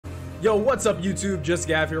Yo, what's up YouTube?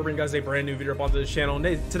 JustGav here, bringing you guys a brand new video up onto this channel.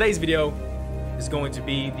 And today's video is going to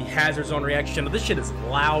be the Hazard Zone reaction channel. This shit is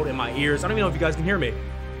loud in my ears. I don't even know if you guys can hear me.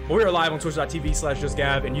 But we are live on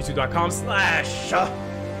twitch.tv/JustGav and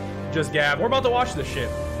youtube.com/JustGav. We're about to watch this shit.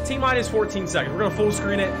 T-minus 14 seconds. We're gonna full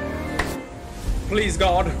screen it. Please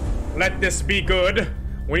God, let this be good.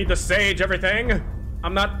 We need to sage everything.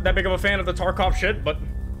 I'm not that big of a fan of the Tarkov shit, but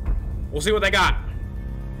we'll see what they got.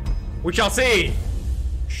 We shall see.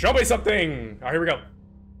 Show me something. All right, here we go.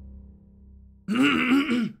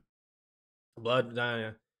 Blood.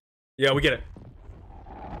 Yeah, we get it.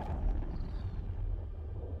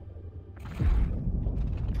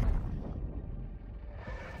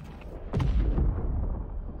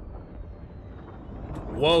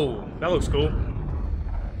 Whoa, that looks cool.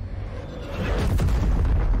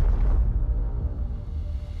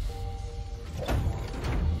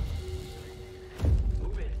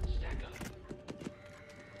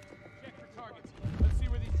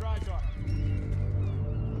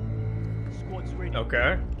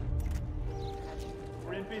 Okay.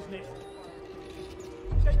 We're in business.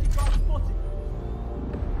 Safety car spotted.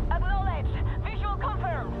 Acknowledged. Visual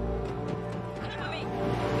confirmed. Cover me.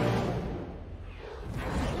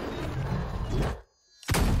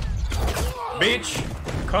 Beach.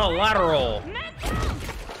 Collateral.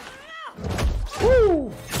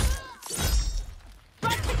 Woo!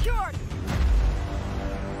 Front secured.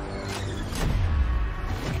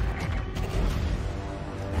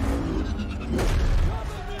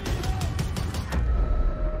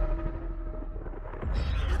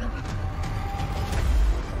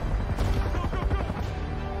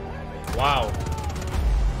 Wow.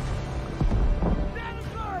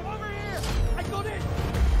 Over here. I got it.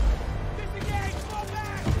 Disengage. Fall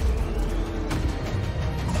back.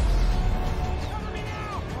 Cover me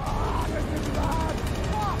now. This is bad.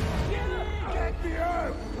 Get me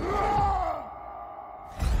out.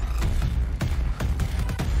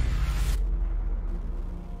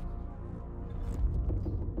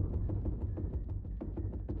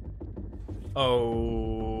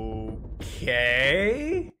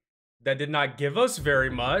 Okay. That did not give us very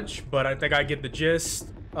much, but I think I get the gist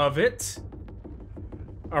of it.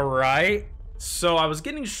 All right. So I was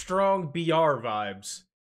getting strong BR vibes,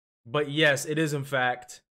 but yes, it is in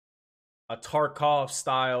fact a Tarkov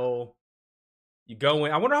style. You go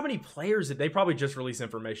in. I wonder how many players they probably just released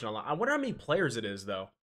information online. I wonder how many players it is though.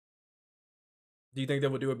 Do you think they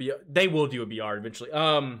will do a BR? They will do a BR eventually.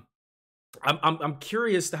 I'm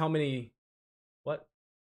curious to how many.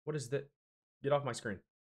 What is that? Get off my screen.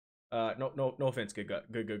 No offense, good guy.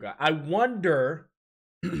 I wonder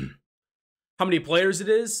how many players it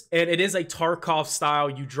is, and it is a Tarkov style.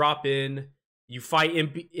 You drop in, you fight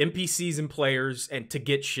NPCs and players, and to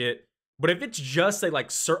get shit. But if it's just a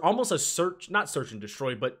almost a not search and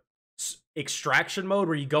destroy, but extraction mode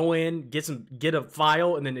where you go in, get a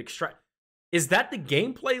file, and then extract. Is that the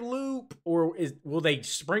gameplay loop, or will they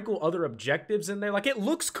sprinkle other objectives in there? Like, it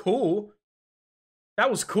looks cool. That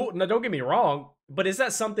was cool. Now, don't get me wrong. But is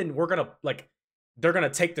that something we're gonna they're gonna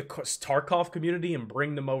take the Tarkov community and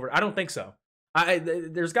bring them over? I don't think so.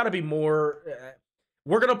 There's got to be more.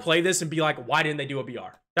 We're gonna play this and be like, why didn't they do a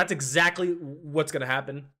BR? That's exactly what's gonna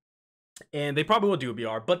happen, and they probably will do a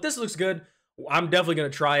BR. But this looks good. I'm definitely gonna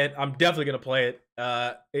try it. I'm definitely gonna play it.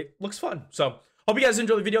 It looks fun. So hope you guys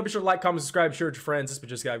enjoy the video. Be sure to like, comment, subscribe, share with your friends.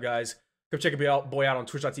 This is JustGav, guys. Go check a boy out on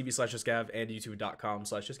twitch.tv/JustGav and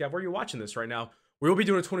youtube.com/JustGav. Where you're watching this right now. We will be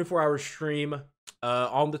doing a 24-hour stream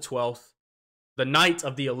on the 12th, the night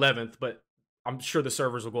of the 11th, but I'm sure the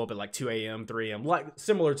servers will go up at like 2 a.m., 3 a.m., like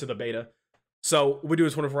similar to the beta. So we do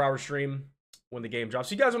a 24-hour stream when the game drops.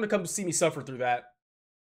 So you guys want to come see me suffer through that,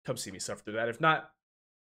 come see me suffer through that. If not,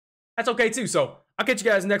 that's okay too. So I'll catch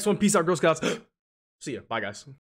you guys next one. Peace out, Girl Scouts. See ya. Bye, guys.